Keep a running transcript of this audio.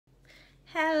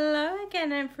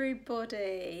again,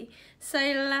 everybody. So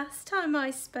last time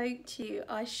I spoke to you,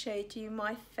 I showed you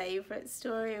my favourite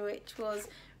story, which was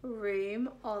Room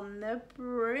on the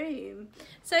Broom.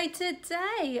 So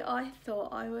today I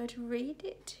thought I would read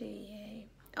it to you.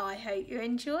 I hope you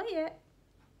enjoy it.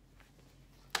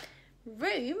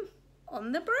 Room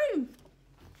on the Broom.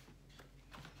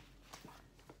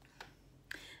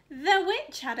 The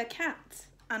witch had a cat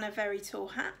and a very tall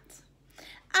hat,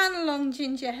 and long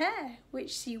ginger hair which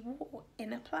she wore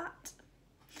in a plait.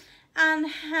 And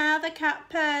how the cat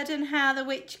purred and how the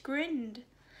witch grinned,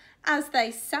 as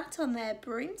they sat on their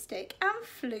broomstick and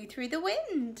flew through the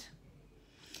wind.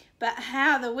 But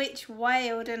how the witch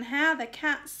wailed and how the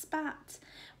cat spat,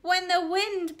 when the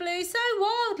wind blew so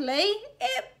wildly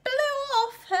it blew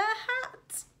off her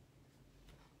hat.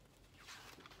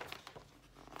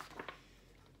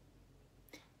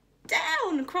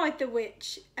 "Down!" cried the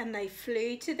witch, and they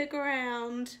flew to the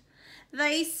ground.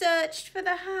 They searched for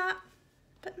the hat,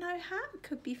 but no hat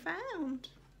could be found.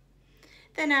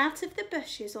 Then out of the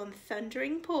bushes on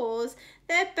thundering paws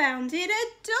there bounded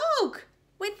a dog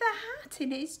with the hat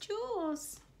in his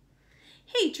jaws.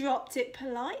 He dropped it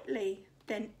politely,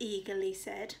 then eagerly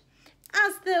said,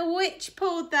 as the witch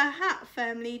pulled the hat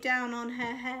firmly down on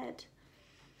her head,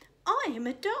 "I am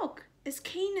a dog, as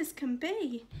keen as can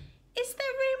be. Is there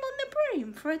room on the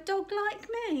broom for a dog like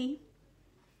me?"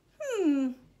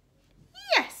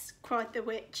 "Yes," cried the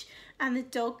witch, and the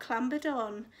dog clambered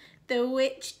on. The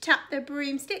witch tapped the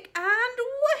broomstick and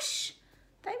whoosh,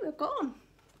 they were gone.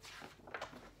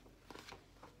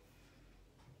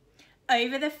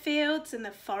 Over the fields and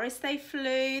the forest they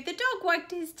flew. The dog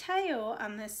wagged his tail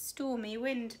and the stormy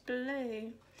wind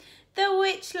blew. The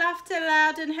witch laughed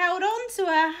aloud and held on to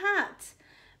her hat,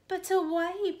 but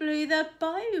away blew the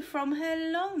bow from her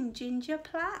long ginger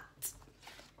plait.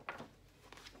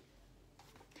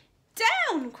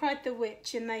 "Down!" cried the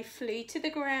witch, and they flew to the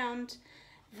ground.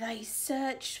 They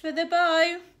searched for the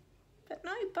bow, but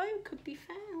no bow could be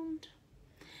found.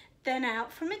 Then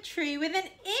out from a tree with an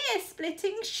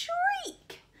ear-splitting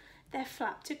shriek, there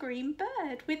flapped a green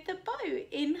bird with the bow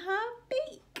in her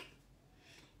beak.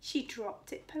 She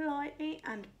dropped it politely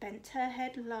and bent her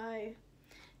head low,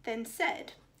 then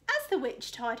said, as the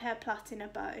witch tied her plait in a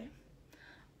bow,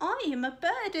 "I am a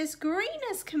bird as green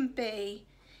as can be.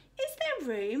 Is there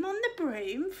room on the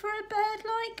broom for a bird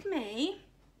like me?"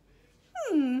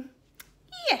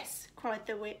 "Yes," cried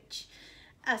the witch,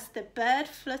 as the bird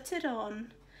fluttered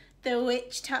on. The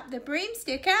witch tapped the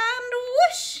broomstick and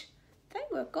whoosh, they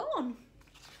were gone.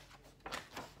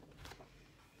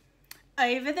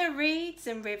 Over the reeds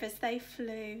and rivers they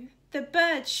flew. The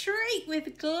bird shrieked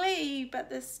with glee, but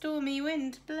the stormy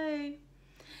wind blew.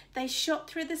 They shot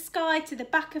through the sky to the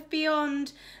back of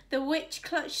beyond. The witch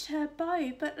clutched her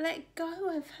bow, but let go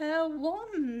of her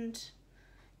wand.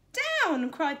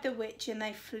 "Down!" cried the witch, and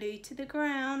they flew to the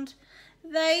ground.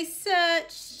 They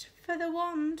searched for the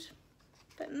wand,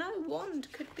 but no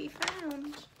wand could be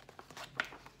found.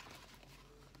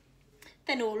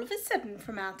 Then all of a sudden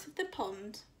from out of the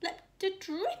pond leapt a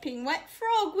dripping wet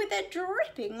frog with a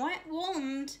dripping wet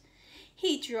wand.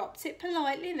 He dropped it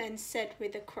politely, then said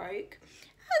with a croak,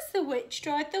 as the witch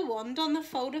dried the wand on the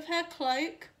fold of her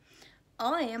cloak,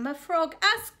 "I am a frog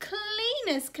as clean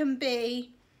as can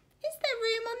be. Is there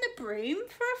room on the broom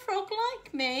for a frog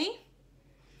like me?"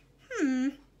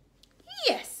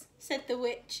 "Yes," said the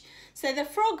witch. So the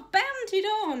frog bounded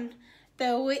on.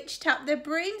 The witch tapped the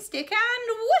broomstick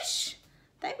and whoosh,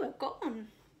 they were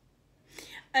gone.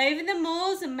 Over the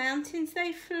moors and mountains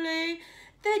they flew.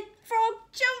 The frog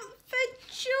jumped for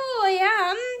joy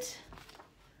and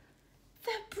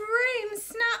the broom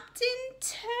snapped in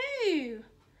two.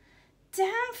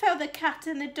 Down fell the cat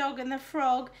and the dog and the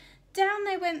frog. Down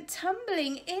they went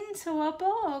tumbling into a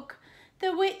bog.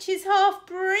 The witch's half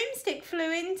broomstick flew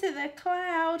into the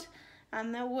cloud,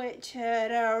 and the witch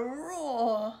heard a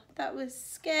roar that was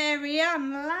scary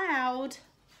and loud.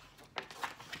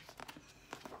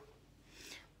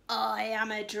 "I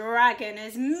am a dragon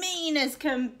as mean as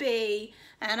can be,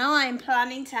 and I'm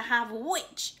planning to have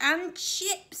witch and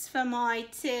chips for my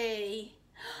tea."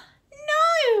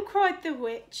 "No!" cried the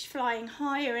witch, flying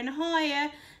higher and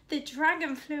higher. The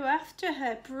dragon flew after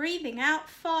her, breathing out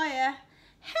fire.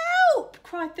 "Help!"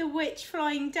 cried the witch,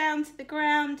 flying down to the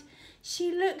ground.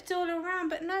 She looked all around,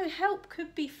 but no help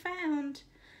could be found.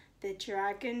 The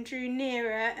dragon drew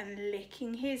nearer and,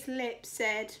 licking his lips,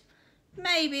 said,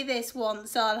 "Maybe this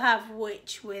once I'll have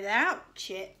witch without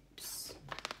chips."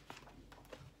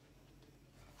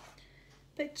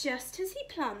 But just as he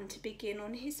planned to begin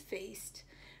on his feast,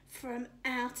 from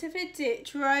out of a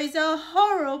ditch rose a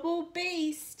horrible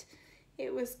beast.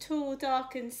 It was tall,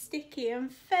 dark and sticky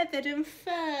and feathered and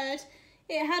furred.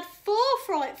 It had 4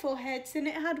 frightful heads and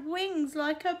it had wings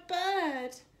like a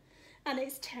bird. And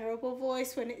its terrible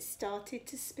voice when it started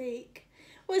to speak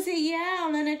was a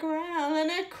yowl and a growl and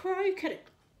a croak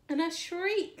and a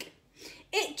shriek.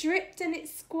 It dripped and it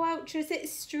squelched as it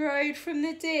strode from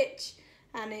the ditch,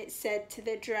 and it said to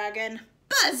the dragon,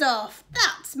 "Buzz off,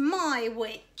 that's my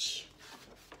witch."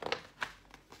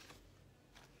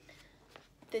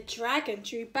 The dragon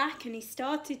drew back and he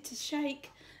started to shake.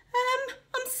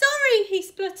 I'm sorry," he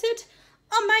spluttered.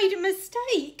 "I made a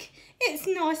mistake. It's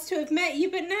nice to have met you,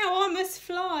 but now I must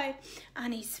fly."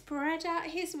 And he spread out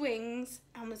his wings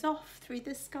and was off through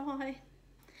the sky.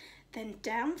 Then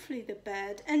down flew the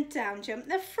bird and down jumped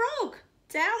the frog.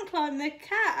 Down climbed the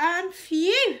cat and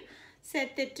phew,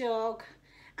 said the dog.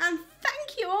 And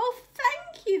thank you, oh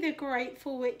thank you, the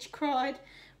grateful witch cried.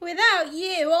 Without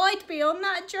you, I'd be on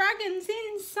that dragon's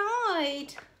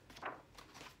inside.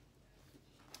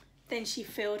 Then she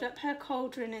filled up her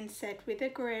cauldron and said with a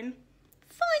grin,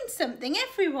 "Find something,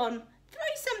 everyone,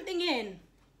 throw something in."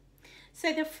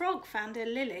 So the frog found a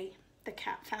lily, the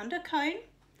cat found a cone,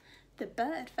 the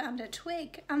bird found a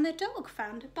twig, and the dog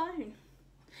found a bone.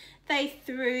 They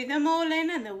threw them all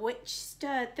in and the witch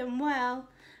stirred them well,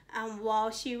 and while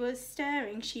she was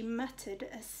stirring she muttered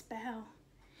a spell.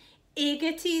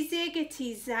 Iggity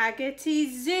ziggity zaggity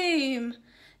zoom.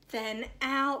 Then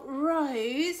out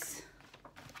rose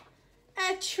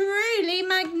a truly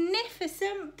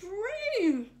magnificent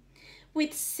broom,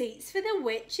 with seats for the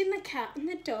witch and the cat and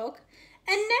the dog,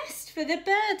 a nest for the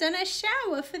bird and a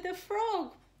shower for the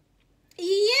frog.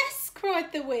 "Yes,"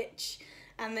 cried the witch,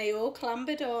 and they all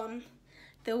clambered on.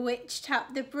 The witch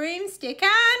tapped the broomstick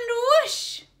and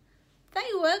whoosh,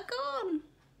 they were gone.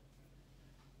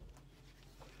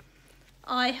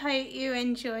 I hope you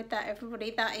enjoyed that, everybody.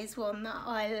 That is one that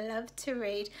I love to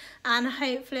read, and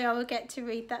hopefully I will get to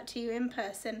read that to you in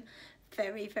person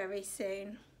very, very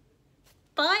soon.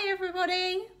 Bye,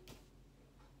 everybody.